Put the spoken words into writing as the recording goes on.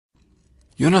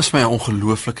Jona is my 'n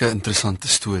ongelooflike interessante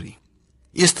storie.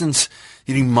 Eerstens,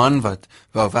 hierdie man wat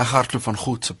wou weghardloop van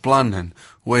God se plan en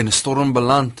hoe hy in 'n storm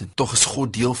beland en tog is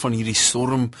God deel van hierdie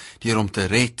storm deur hom te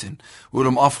red en oor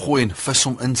hom afgooi en vis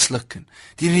hom insluk en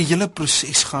deur die hele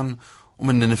proses gaan om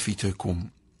in Ninive te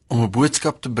kom, om 'n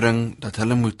boodskap te bring dat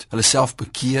hulle moet hulle self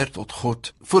bekeer tot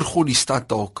God, voor God die stad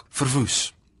dalk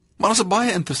verwoes. Maar ons 'n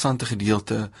baie interessante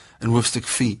gedeelte in hoofstuk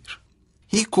 4.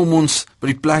 Hier kom ons by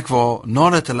die plek waar,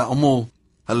 nadat hulle almal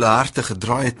hulle harte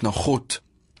gedraai het na God,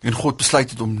 en God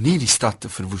besluit het om nie die stad te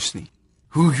verwoes nie.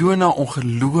 Hoe Jona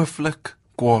ongelooflik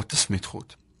kwaad is met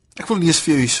God. Ek wil lees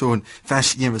vir jou hierso in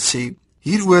vers 1 wat sê,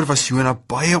 hieroor was Jona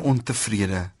baie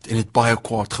ontevrede en het baie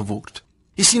kwaad geword.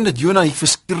 Jy sien dat Jona hier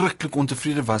verskriklik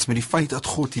ontevrede was met die feit dat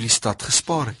God hierdie stad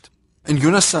gespaar het. In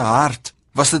Jona se hart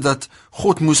was dit dat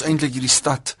God moes eintlik hierdie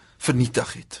stad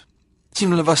vernietig het.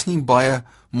 Sien, hulle was nie baie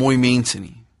mooi mense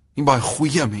nie baie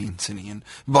goeie mense nie, en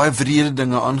baie wrede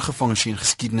dinge aangevang as jy in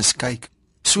geskiedenis kyk.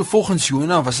 So volgens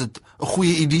Jona was dit 'n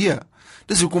goeie idee.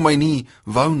 Dis hoekom hy nie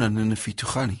wou na Ninive toe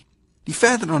gaan nie. Die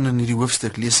verder aan in hierdie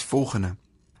hoofstuk lees volgende.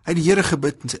 Hy het die Here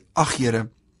gebid en sê, ag Here,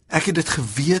 ek het dit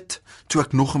geweet toe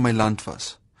ek nog in my land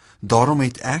was. Daarom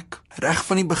het ek reg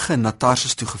van die begin na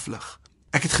Tarsus toe gevlug.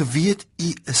 Ek het geweet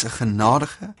U is 'n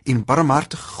genadige en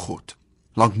barmhartige God,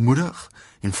 lankmoedig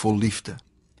en vol liefde.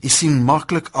 U sien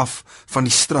maklik af van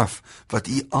die straf wat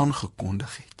U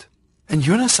aangekondig het. In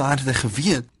Jona se hart het hy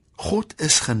geweet, God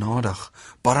is genadig,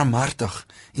 barmhartig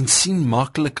en sien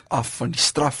maklik af van die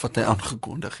straf wat hy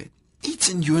aangekondig het. Iets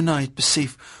in Jona het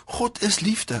besef, God is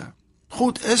liefde,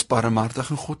 God is barmhartig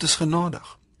en God is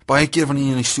genadig. Baie keer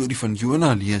wanneer jy 'n storie van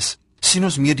Jona lees, sien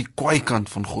ons meer die kwaai kant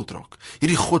van God raak.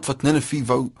 Hierdie God wat Ninive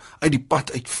wou uit die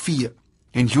pad uitvee.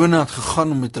 En Jona het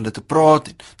gegaan om met hulle te praat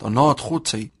en daarna het God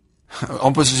sy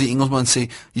amper soos die Engelsman sê,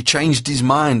 he changed his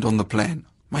mind on the plan.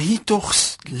 Maar hier tog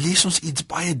lees ons iets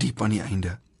baie diep aan die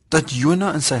einde, dat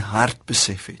Jona in sy hart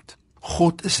besef het,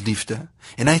 God is liefde,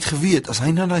 en hy het geweet, as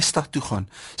hy na die stad toe gaan,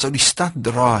 sou die stad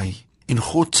draai, en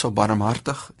God sou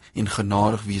barmhartig en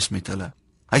genadig wees met hulle.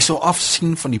 Hy sou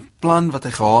afsien van die plan wat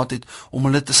hy gehad het, om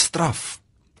hulle te straf.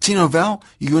 Sien nou wel,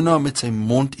 Jona met sy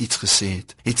mond iets gesê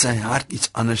het sy hart iets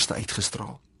anders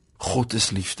uitgestraal. God is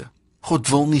liefde. God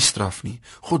wil nie straf nie.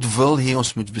 God wil hê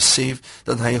ons moet besef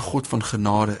dat hy 'n God van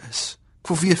genade is. Ek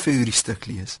wil weer vir hierdie stuk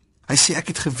lees. Hy sê, ek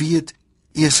het geweet,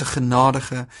 U is 'n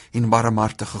genadige en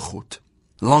barmhartige God,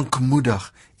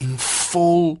 lankmoedig en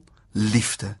vol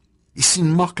liefde. U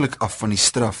sien maklik af van die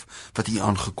straf wat U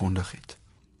aangekondig het.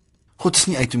 God is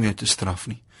nie uit om jou te straf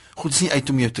nie. God is nie uit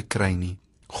om jou te kry nie.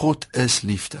 God is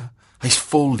liefde. Hy's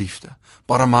vol liefde,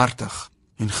 barmhartig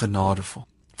en genadevol.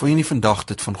 Wil jy nie vandag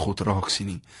dit van God raak sien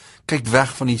nie? Kyk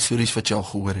weg van die stories wat jy al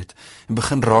gehoor het en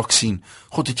begin raak sien,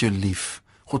 God het jou lief.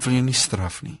 God wil jou nie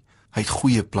straf nie. Hy het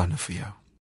goeie planne vir jou.